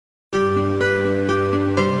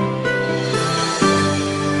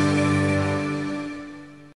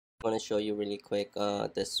show you really quick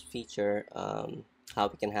this feature, how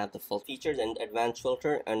we can have the full features and advanced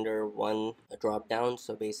filter under one drop down.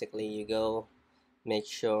 So basically you go, make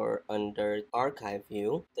sure under archive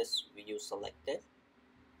view, this view selected.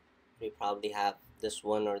 We probably have this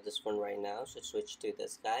one or this one right now, so switch to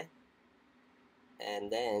this guy.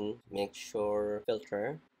 And then make sure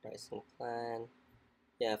filter, pricing plan.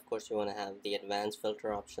 Yeah, of course you want to have the advanced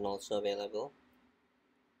filter option also available,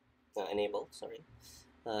 enabled, sorry.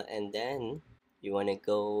 And then you want to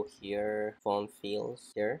go here, form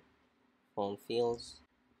fields here, form fields.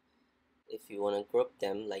 If you want to group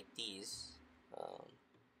them like these, um,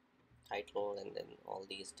 title and then all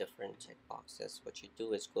these different checkboxes, what you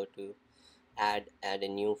do is go to add a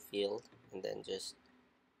new field and then just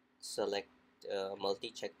select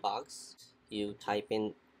multi checkbox. You type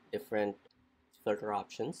in different filter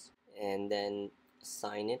options and then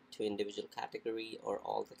assign it to individual category or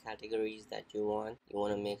all the categories that you want. You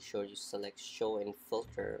want to make sure you select show in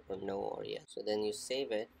filter or no or yes. So then you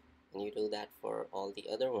save it and you do that for all the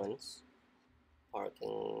other ones: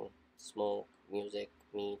 parking, smoke, music,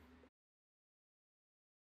 meat,